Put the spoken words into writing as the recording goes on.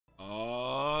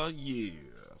yeah,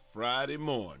 Friday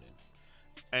morning.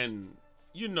 And,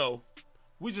 you know,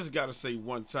 we just got to say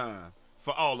one time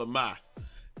for all of my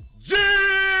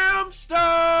Gym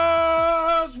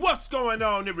Stars! What's going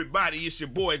on, everybody? It's your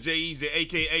boy, Eazy,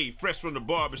 a.k.a. Fresh from the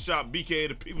Barbershop, BK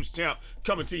the People's Champ,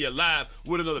 coming to you live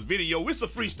with another video. It's a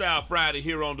Freestyle Friday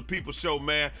here on the People's Show,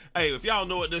 man. Hey, if y'all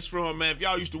know what this from, man, if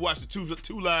y'all used to watch the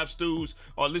two live stews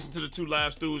or listen to the two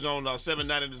live stews on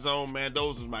 790 The Zone, man,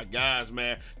 those was my guys,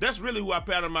 man. That's really who I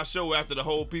patterned my show after, the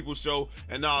whole People's Show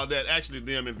and all that. Actually,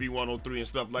 them and V103 and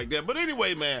stuff like that. But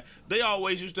anyway, man, they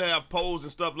always used to have polls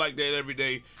and stuff like that every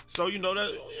day. So, you know,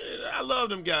 that I love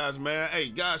them guys, man. Hey,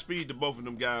 Godspeed to both of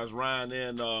them guys, Ryan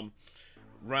and oh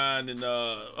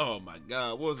my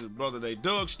God, what was his brother name?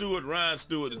 Doug Stewart, Ryan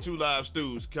Stewart, the two live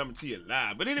stews coming to you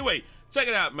live. But anyway, check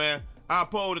it out, man. Our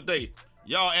poll today.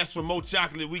 Y'all ask for more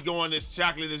chocolate. We going as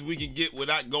chocolate as we can get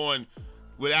without going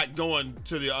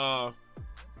to the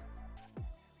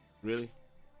Really?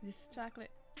 This is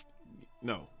chocolate?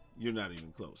 No, you're not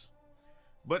even close.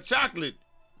 But chocolate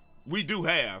we do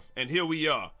have, and here we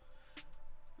are.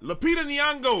 Lupita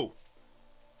Nyong'o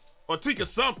or Tika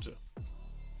Sumpter.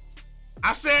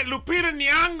 I said Lupita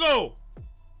Nyong'o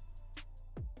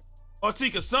or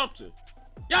Tika Sumpter.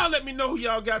 Y'all let me know who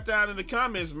y'all got down in the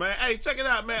comments, man. Hey, check it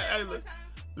out, man. Hey,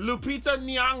 Lupita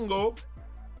Nyong'o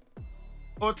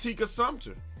or Tika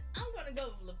Sumpter. I'm gonna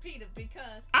go with Lupita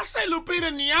because I say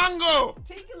Lupita Nyong'o.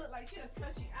 Tika look like she'll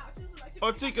cut you out. She look like she'll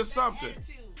or Tika Sumpter.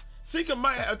 Tika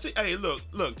might have, hey, look,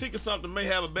 Tika Sumpter may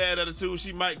have a bad attitude.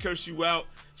 She might curse you out.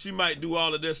 She might do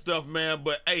all of that stuff, man.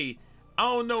 But, hey, I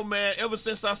don't know, man. Ever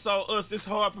since I saw Us, it's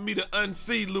hard for me to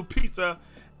unsee Lupita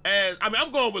as, I mean,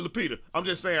 I'm going with Lupita. I'm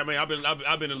just saying, I mean, I've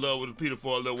been in love with Lupita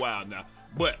for a little while now.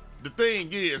 But the thing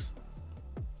is,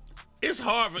 it's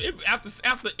hard for, ever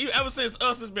since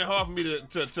Us, it's been hard for me to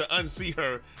unsee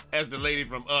her as the lady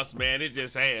from Us, man. It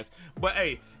just has. But,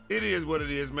 hey, it is what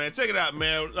it is, man. Check it out,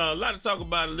 man. A lot to talk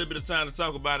about, a little bit of time to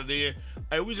talk about it in.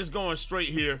 Hey, we just going straight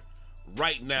here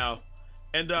right now.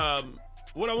 And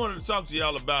what I wanted to talk to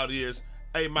y'all about is,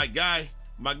 hey, my guy,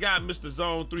 Mr.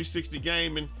 Zone 360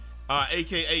 Gaming,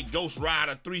 aka Ghost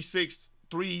Rider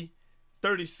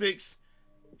 336,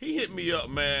 he hit me up,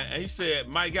 man, and he said,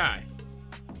 my guy,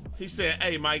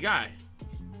 hey, my guy,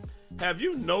 have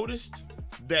you noticed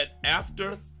that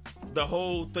after the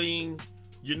whole thing,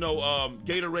 you know,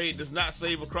 Gatorade does not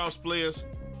save across players?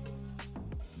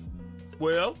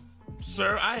 Well,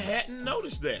 sir, I hadn't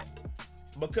noticed that.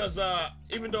 Because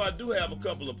even though I do have a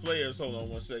couple of players, hold on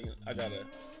one second, I gotta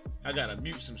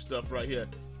mute some stuff right here.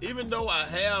 Even though I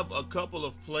have a couple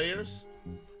of players,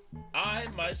 I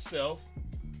myself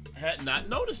had not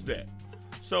noticed that.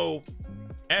 So,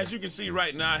 as you can see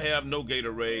right now, I have no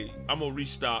Gatorade. I'm gonna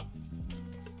restock.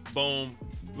 Boom.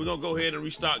 We're gonna go ahead and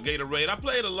restock Gatorade. I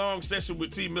played a long session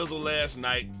with T Mizzle last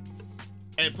night,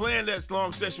 and playing that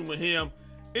long session with him,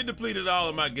 it depleted all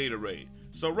of my Gatorade.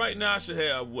 So right now I should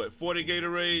have, what, 40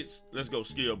 Gatorades? Let's go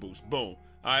skill boost, boom.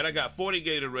 All right, I got 40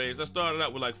 Gatorades. I started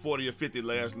out with like 40 or 50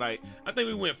 last night. I think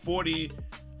we went 40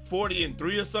 and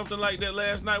 3 or something like that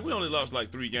last night. We only lost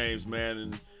like 3 games, man.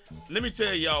 And let me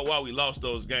tell y'all why we lost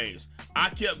those games. I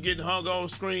kept getting hung on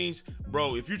screens.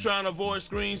 Bro, if you're trying to avoid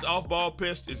screens, off-ball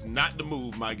pest is not the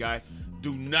move, my guy.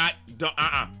 Do not,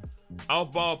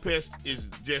 off-ball pest is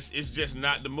just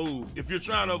not the move. If you're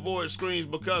trying to avoid screens,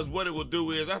 because what it will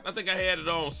do is, I think I had it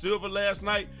on silver last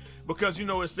night, because, you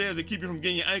know, it says it keep you from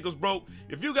getting your ankles broke.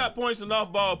 If you got points in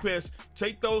off-ball pest,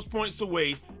 take those points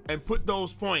away and put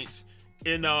those points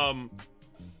in, I'm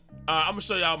gonna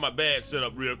show y'all my badge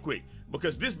setup real quick,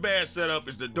 because this badge setup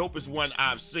is the dopest one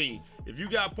I've seen. If you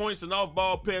got points in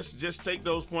off-ball pest, just take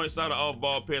those points out of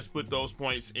off-ball pest, put those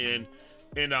points in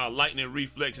lightning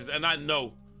reflexes. And I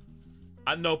know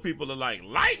people are like,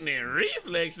 lightning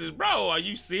reflexes, bro, are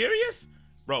you serious?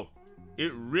 Bro,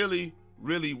 it really,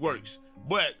 really works.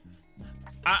 But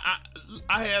I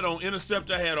had on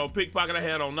interceptor, I had on pickpocket, I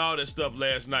had on all that stuff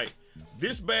last night.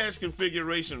 This badge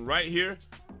configuration right here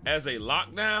as a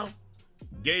lockdown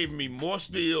gave me more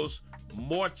steals,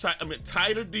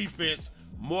 tighter defense,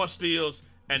 more steals,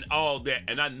 and all that.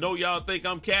 And I know y'all think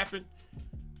I'm capping,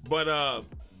 but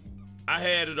I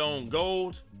had it on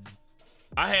gold.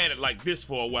 I had it like this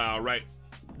for a while, right?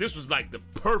 This was like the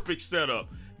perfect setup.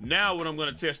 Now what I'm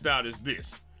gonna test out is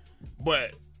this.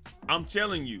 But I'm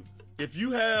telling you, if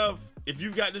you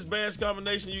got this badge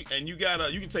combination, you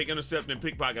can take intercept and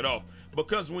pickpocket off,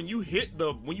 because when you hit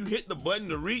the button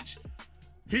to reach,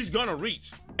 he's gonna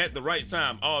reach at the right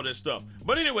time, all that stuff.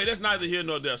 But anyway, that's neither here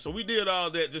nor there. So we did all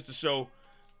that just to show,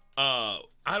 I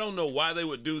don't know why they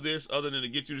would do this other than to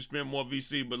get you to spend more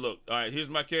VC, but look, all right, here's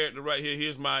my character right here.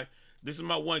 Here's my This is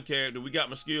my one character. We got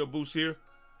my skill boost here.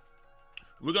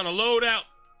 We're gonna load out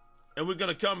and we're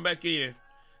gonna come back in.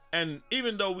 And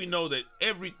even though we know that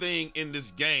everything in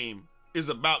this game is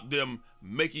about them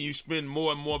making you spend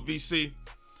more and more VC,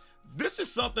 this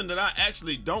is something that I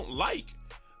actually don't like,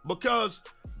 because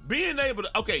being able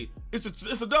to, okay, it's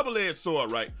a double-edged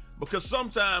sword, right? Because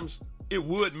sometimes it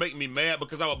would make me mad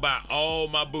because I would buy all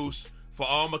my boosts for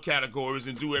all my categories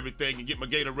and do everything and get my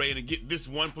Gatorade and get this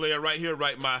one player right here,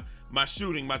 right? My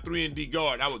shooting, my 3-and-D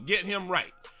guard. I would get him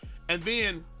right. And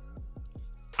then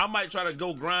I might try to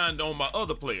go grind on my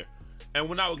other player. And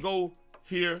when I would go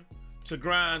here to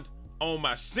grind on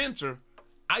my center,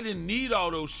 I didn't need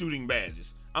all those shooting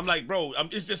badges. I'm like, bro,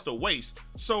 it's just a waste.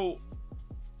 So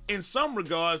in some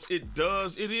regards, it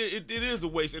is a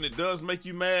waste, and it does make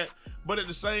you mad. But at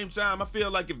the same time, I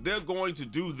feel like if they're going to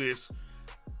do this,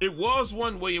 it was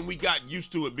one way and we got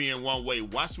used to it being one way.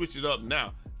 Why switch it up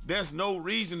now? There's no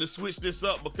reason to switch this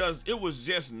up, because it was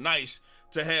just nice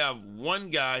to have one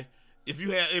guy. If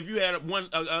you had one,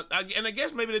 and I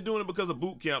guess maybe they're doing it because of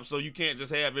boot camp, so you can't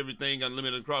just have everything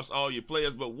unlimited across all your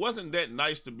players. But wasn't that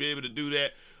nice to be able to do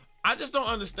that? I just don't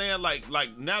understand. Like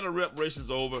now the rep race is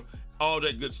over, all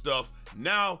that good stuff.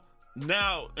 Now, and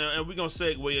we're gonna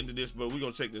segue into this, but we're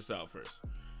gonna check this out first.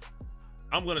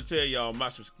 I'm gonna tell y'all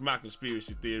my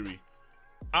conspiracy theory.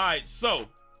 All right, so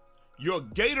your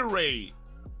Gatorade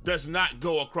does not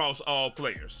go across all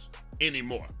players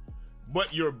anymore,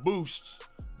 but your boosts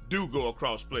do go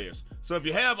across players. So if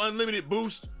you have unlimited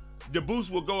boost, the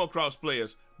boost will go across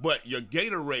players, but your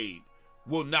Gatorade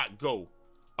will not go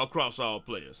across all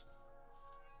players.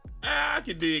 I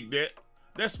can dig that.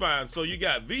 That's fine. So you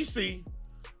got VC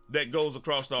that goes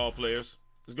across all players.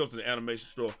 Let's go to the animation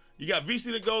store. You got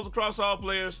VC that goes across all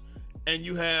players, and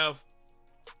you have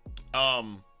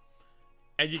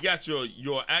and you got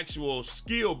your actual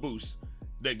skill boost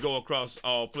that go across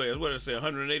all players. What did it say?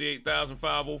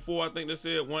 188,504. I think they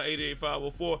said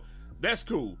 188,504. That's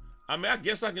cool. I mean, I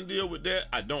guess I can deal with that.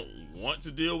 I don't want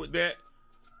to deal with that,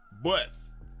 but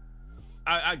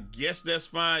I guess that's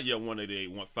fine. Yeah,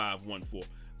 188,514.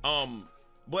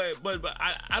 But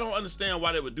I don't understand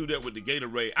why they would do that with the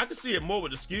Gatorade. I can see it more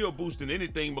with the skill boost than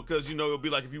anything, because you know it'll be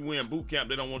like if you win boot camp,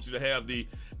 they don't want you to have they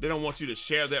don't want you to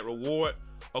share that reward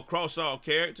across all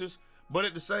characters. But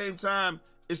at the same time,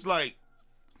 it's like,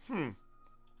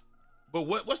 but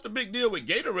what's the big deal with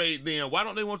Gatorade then? Why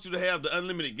don't they want you to have the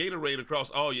unlimited Gatorade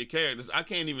across all your characters? I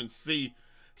can't even see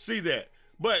that.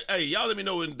 But hey, y'all let me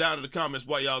know down in the comments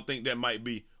why y'all think that might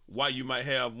be, why you might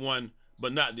have one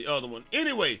but not the other one.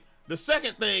 Anyway, the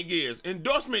second thing is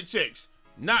endorsement checks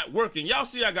not working. Y'all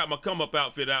see I got my come up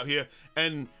outfit out here,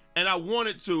 and I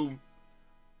wanted to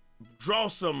draw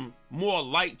some more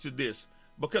light to this,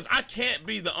 because I can't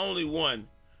be the only one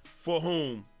for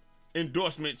whom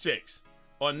endorsement checks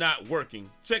are not working.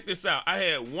 Check this out. I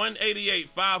had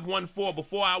 188,514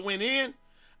 before I went in.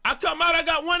 I come out, I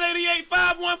got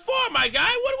 188,514, my guy.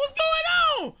 What was going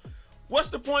on? What's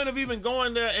the point of even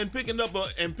going there and picking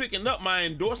up my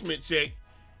endorsement check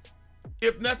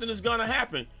if nothing is gonna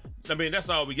happen? I mean, that's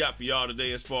all we got for y'all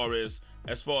today as far as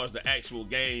the actual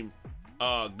game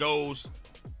goes,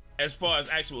 as far as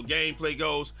actual gameplay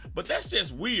goes. But that's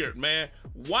just weird, man.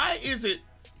 Why is it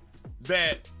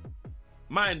that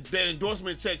that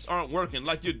endorsement checks aren't working?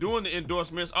 Like, you're doing the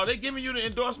endorsements. Are they giving you the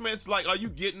endorsements? Like, are you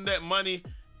getting that money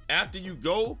after you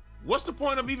go? What's the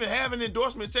point of even having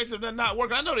endorsement checks if they're not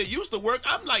working? I know they used to work.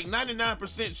 I'm like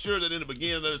 99% sure that in the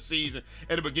beginning of the season,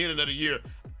 at the beginning of the year,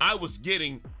 I was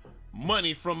getting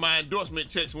money from my endorsement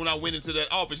checks when I went into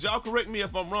that office. Y'all correct me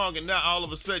if I'm wrong, and now all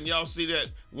of a sudden y'all see that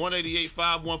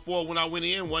 188,514 when I went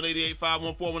in,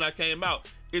 188,514 when I came out.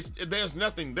 There's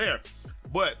nothing there.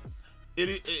 But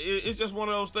it's just one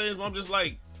of those things where I'm just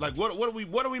like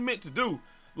what are we meant to do?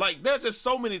 Like, there's just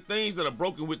so many things that are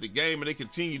broken with the game, and they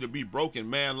continue to be broken,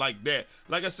 man, like that.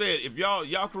 Like I said, if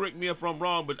y'all correct me if I'm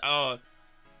wrong, but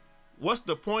what's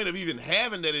the point of even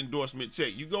having that endorsement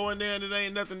check? You go in there and it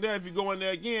ain't nothing there. If you go in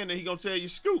there again, then he gonna tell you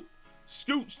scoot,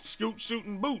 shoot,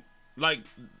 and boot. Like,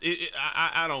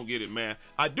 I don't get it, man.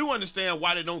 I do understand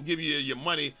why they don't give you your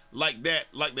money like that,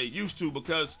 like they used to,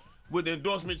 because with the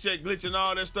endorsement check glitch and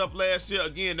all that stuff last year,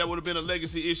 again, that would have been a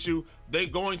legacy issue. They're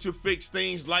going to fix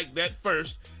things like that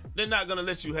first. They're not gonna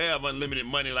let you have unlimited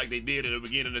money like they did at the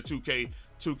beginning of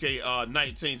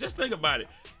 2K19. Just think about it.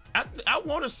 I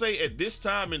want to say at this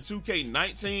time in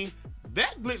 2K19,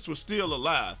 that glitch was still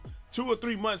alive 2 or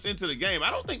 3 months into the game. I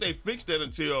don't think they fixed that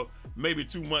until maybe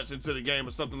 2 months into the game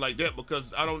or something like that,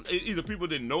 because either people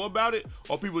didn't know about it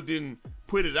or people didn't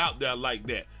put it out there like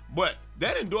that. But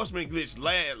that endorsement glitch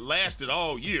lasted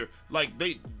all year. Like,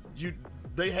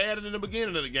 they had it in the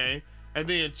beginning of the game, and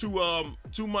then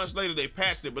 2 months later they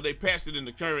patched it, but they patched it in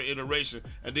the current iteration,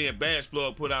 and then Bash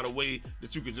Plug put out a way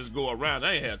that you could just go around.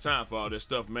 I ain't had time for all this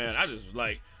stuff, man. I just was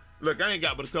like, look, I ain't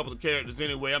got but a couple of characters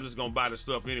anyway. I'm just gonna buy the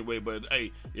stuff anyway. But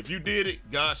hey, if you did it,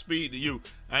 Godspeed to you.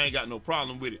 I ain't got no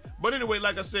problem with it. But anyway,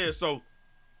 like I said, so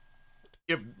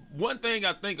if one thing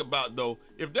I think about though,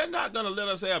 if they're not gonna let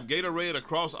us have Gatorade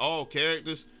across all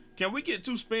characters, can we get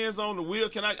 2 spins on the wheel?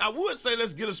 I would say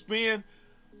let's get a spin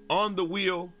on the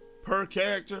wheel per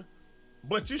character,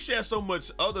 but you share so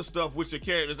much other stuff with your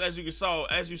characters. As you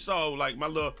saw, like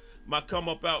my come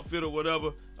up outfit or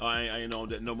whatever. I ain't on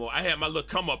that no more. I had my little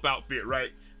come up outfit,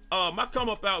 right? My come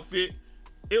up outfit,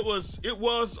 it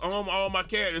was on all my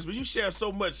characters, but you share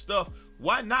so much stuff.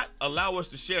 Why not allow us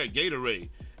to share Gatorade?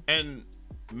 And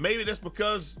maybe that's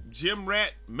because Gym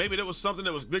Rat, maybe there was something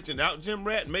that was glitching out Gym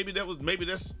Rat. Maybe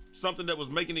that's something that was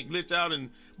making it glitch out.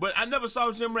 But I never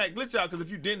saw Gym Rat glitch out, because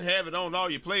if you didn't have it on all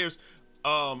your players,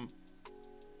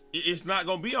 it's not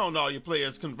gonna be on all your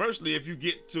players. Conversely, if you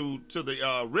get to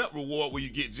the rep reward where you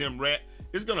get Gym Rat,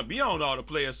 it's gonna be on all the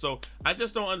players. So I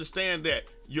just don't understand that.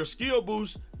 Your skill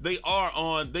boosts, they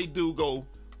do go,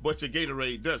 but your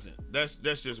Gatorade doesn't. That's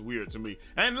just weird to me.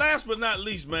 And last but not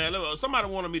least, man, somebody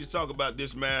wanted me to talk about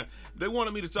this, man. They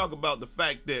wanted me to talk about the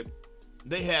fact that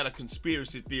they had a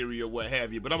conspiracy theory or what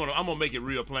have you, but I'm gonna make it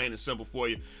real plain and simple for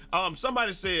you.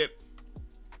 Somebody said,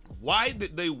 why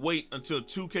did they wait until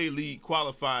 2K League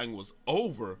qualifying was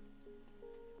over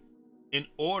in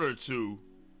order to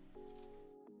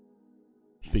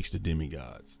fix the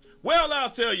demigods? Well, I'll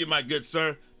tell you, my good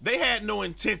sir, they had no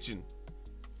intention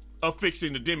of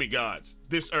fixing the demigods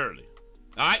this early.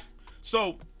 All right,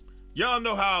 so y'all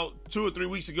know how 2 or 3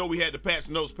 weeks ago we had the patch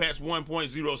notes, patch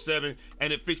 1.07,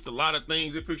 and it fixed a lot of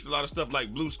things. It fixed a lot of stuff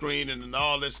like blue screen and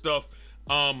all that stuff,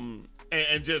 and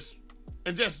just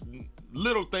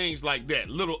little things like that,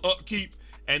 little upkeep.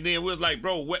 And then we was like,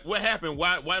 bro, what happened?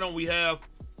 Why don't we have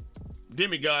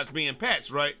demigods being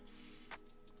patched, right?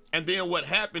 And then what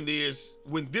happened is,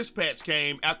 when this patch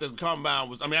came after the combine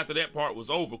was, after that part was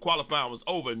over, qualifying was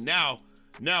over, now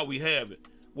we have it.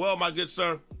 Well, my good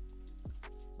sir,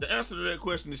 the answer to that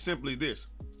question is simply this.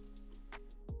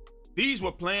 These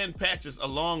were planned patches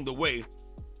along the way,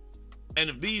 and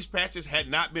if these patches had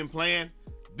not been planned,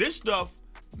 this stuff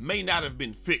may not have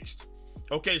been fixed.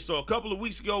 Okay, so a couple of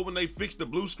weeks ago when they fixed the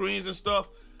blue screens and stuff,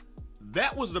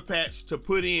 that was the patch to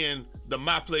put in the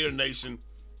My Player Nation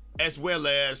as well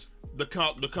as the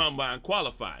combine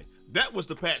qualifying. That was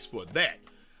the patch for that.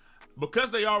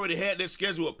 Because they already had that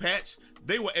scheduled patch,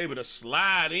 they were able to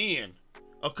slide in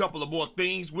a couple of more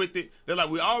things with it. They're like,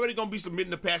 we're already gonna be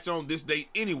submitting the patch on this date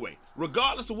anyway.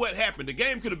 Regardless of what happened, the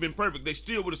game could have been perfect. They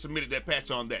still would have submitted that patch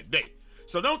on that day.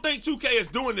 So don't think 2K is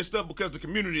doing this stuff because the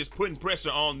community is putting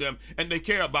pressure on them and they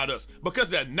care about us, because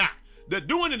they're not. They're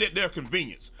doing it at their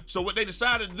convenience. So what they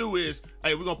decided to do is,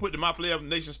 hey, we're gonna put the My Player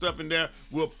Nation stuff in there.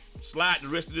 We'll slide the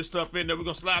rest of this stuff in there. We're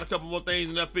gonna slide a couple more things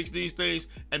in there, fix these things,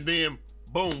 and then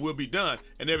boom, we'll be done,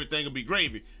 and everything will be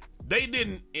gravy. They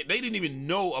didn't even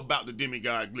know about the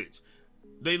demigod glitch.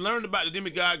 They learned about the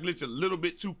demigod glitch a little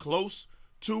bit too close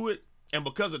to it, and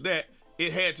because of that,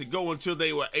 it had to go until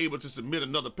they were able to submit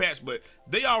another patch. But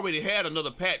they already had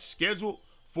another patch scheduled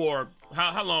for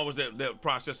how long was that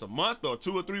process? A month or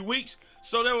 2 or 3 weeks?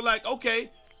 So they were like,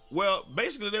 okay, well,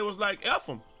 basically they was like, F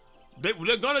them.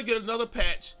 They're gonna get another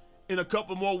patch in a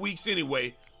couple more weeks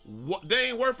anyway. They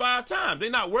ain't worth our time. They're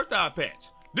not worth our patch.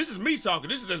 This is me talking.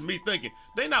 This is just me thinking.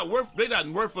 They not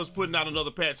worth us putting out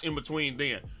another patch in between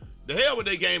then. The hell with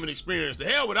their gaming experience. The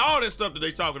hell with all that stuff that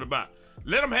they talking about.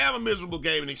 Let them have a miserable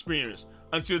gaming experience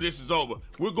until this is over.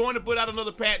 We're going to put out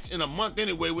another patch in a month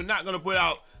anyway. We're not going to put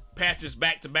out patches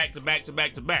back to back to back to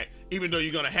back to back, even though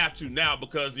you're going to have to now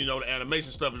because, you know, the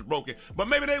animation stuff is broken. But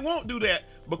maybe they won't do that,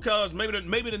 because maybe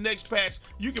the next patch,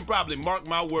 you can probably mark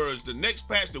my words, the next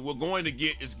patch that we're going to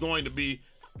get is going to be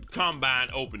combine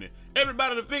opening.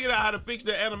 Everybody done figured out how to fix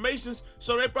their animations,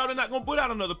 so they're probably not going to put out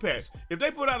another patch. If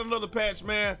they put out another patch,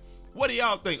 man, what do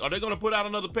y'all think? Are they going to put out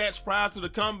another patch prior to the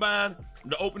combine,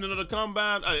 the opening of the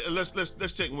combine? Let's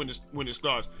check when it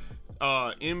starts.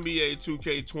 NBA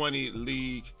 2K20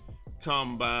 League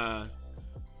Combine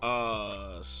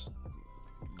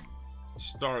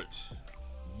start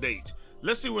date.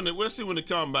 Let's see when the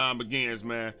combine begins,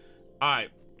 man. All right.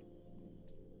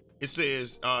 It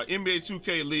says NBA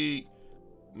 2K League.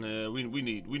 Nah, we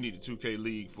need a 2K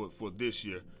League for this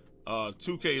year.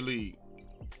 2K League.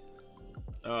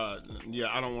 Yeah,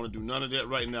 I don't want to do none of that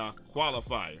right now.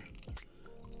 Qualifier.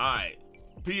 All right.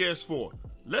 PS4.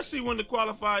 Let's see when the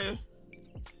qualifier.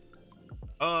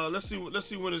 let's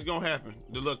see when it's gonna happen.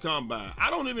 The little combine. I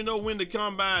don't even know when the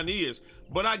combine is,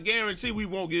 but I guarantee we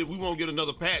won't get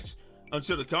another patch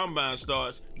until the combine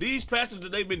starts. These patches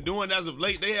that they've been doing as of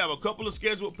late, they have a couple of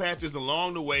scheduled patches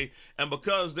along the way, and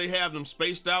because they have them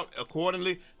spaced out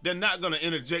accordingly, they're not gonna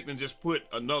interject and just put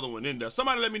another one in there.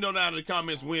 Somebody let me know down in the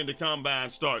comments when the combine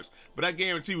starts, but I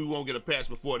guarantee we won't get a patch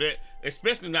before that,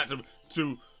 especially not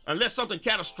to unless something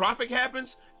catastrophic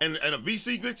happens and a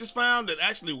VC glitch is found that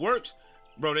actually works.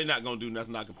 Bro, they're not gonna do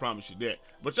nothing, I can promise you that.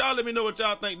 But y'all let me know what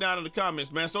y'all think down in the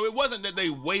comments, man. So it wasn't that they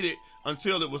waited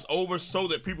until it was over so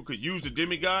that people could use the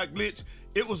demigod glitch.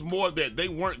 It was more that they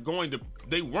weren't going to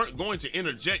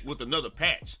interject with another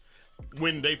patch.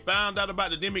 When they found out about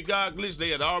the demigod glitch, they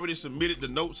had already submitted the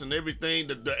notes and everything,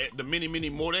 the many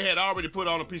more. They had already put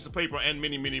on a piece of paper and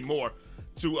many more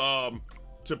to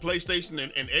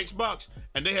PlayStation and Xbox,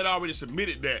 and they had already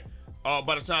submitted that.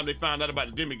 By the time they found out about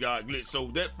the demigod glitch.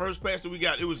 So that first patch that we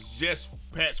got, it was just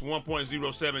patch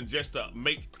 1.07 just to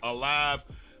make alive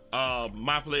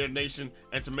My Player Nation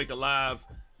and to make alive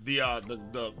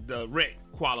the rec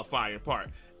qualifier part.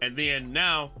 And then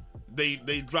now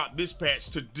they dropped this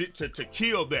patch to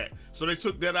kill that. So they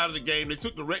took that out of the game. They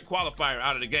took the rec qualifier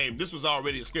out of the game. This was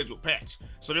already a scheduled patch.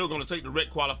 So they were going to take the rec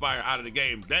qualifier out of the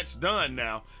game. That's done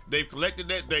now. They've collected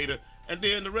that data. And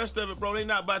then the rest of it, bro, they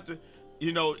not about to...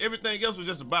 You know, everything else was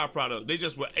just a byproduct. They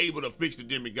just were able to fix the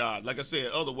demigod. Like I said,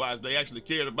 otherwise they actually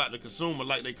cared about the consumer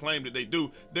like they claimed that they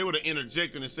do. They would have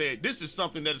interjected and said, this is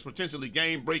something that is potentially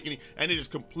game breaking and it is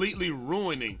completely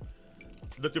ruining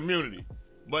the community.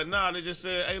 But now they just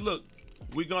said, hey, look,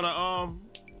 we're gonna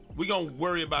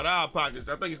worry about our pockets.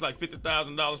 I think it's like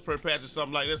 $50,000 per patch or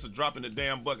something like that. That's a drop in the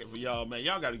damn bucket for y'all, man.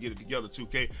 Y'all got to get it together,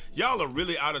 2K. Y'all are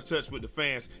really out of touch with the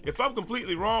fans. If I'm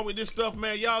completely wrong with this stuff,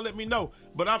 man, y'all let me know.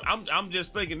 But I'm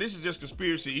just thinking this is just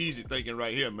conspiracy easy thinking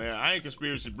right here, man. I ain't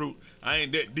conspiracy brute. I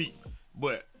ain't that deep.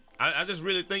 But I just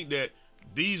really think that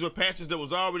these were patches that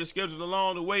was already scheduled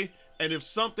along the way. And if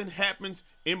something happens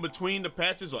in between the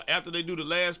patches or after they do the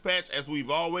last patch, as we've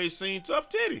always seen, tough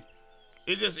titty.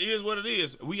 It just is what it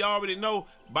is. We already know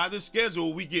by this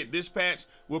schedule, we get this patch.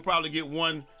 We'll probably get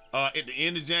one at the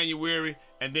end of January,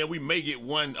 and then we may get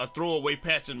a throwaway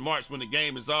patch in March when the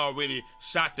game is already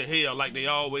shot to hell like they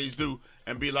always do,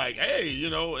 and be like, hey, you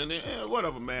know, and then,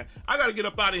 whatever, man. I got to get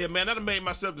up out of here, man. I done made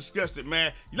myself disgusted,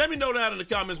 man. Let me know down in the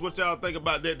comments what y'all think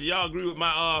about that. Do y'all agree with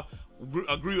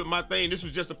my thing? This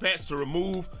was just a patch to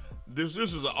remove. This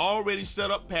is an already set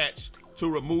up patch to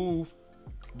remove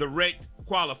the rec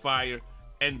qualifier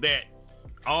and that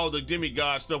all the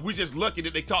demigod stuff. We just lucky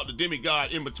that they caught the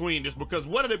demigod in between this, because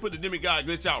what if they put the demigod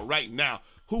glitch out right now?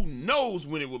 Who knows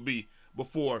when it will be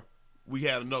before we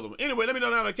had another one. Anyway, let me know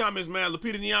down in the comments, man.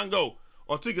 Lupita Nyong'o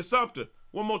or Tika Sumpter.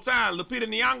 One more time, Lupita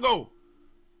Nyong'o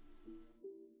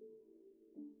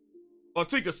or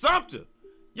Tika Sumpter.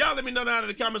 Y'all let me know down in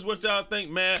the comments what y'all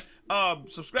think, man.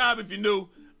 Subscribe if you're new.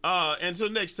 Until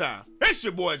next time, it's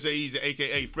your boy Eazy,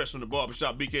 aka Fresh from the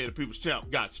Barbershop, BK the People's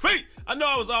Champ. Godspeed. I know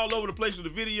I was all over the place with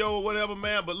the video or whatever,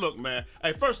 man, but look, man.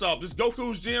 Hey, first off, this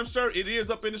Goku's Gym shirt, it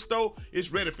is up in the store.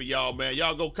 It's ready for y'all, man.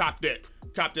 Y'all go cop that.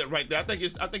 Cop that right there. I think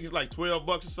it's like 12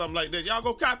 bucks or something like that. Y'all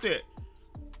go cop that.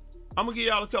 I'm gonna give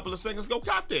y'all a couple of seconds. Go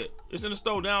cop that. It's in the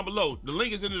store down below. The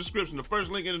link is in the description. The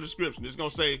first link in the description. It's gonna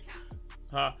say,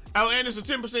 oh, and it's a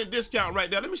 10% discount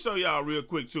right there. Let me show y'all real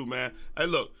quick too, man. Hey,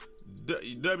 look.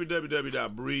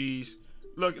 www.breeze.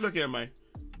 Look here, man.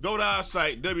 Go to our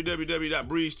site,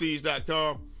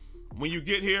 www.breezetees.com. When you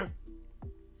get here,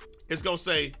 it's gonna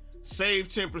say save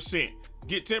 10%.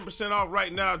 Get 10% off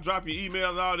right now. Drop your email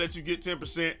and all that. You get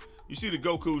 10%. You see the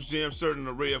Goku's Gym shirt in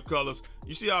an array of colors.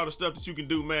 You see all the stuff that you can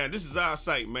do, man. This is our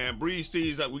site, man. Breeze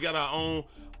Tees. We got our own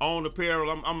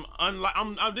apparel.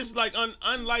 This is like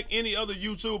unlike any other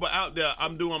YouTuber out there.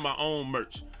 I'm doing my own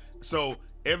merch. So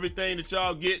everything that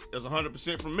y'all get is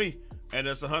 100% from me, and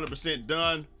it's 100%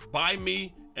 done by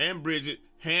me and Bridget,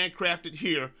 handcrafted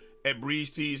here at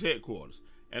Breeze Tees headquarters.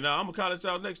 And I'm gonna call it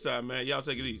y'all next time, man. Y'all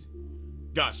take it easy.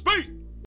 Godspeed.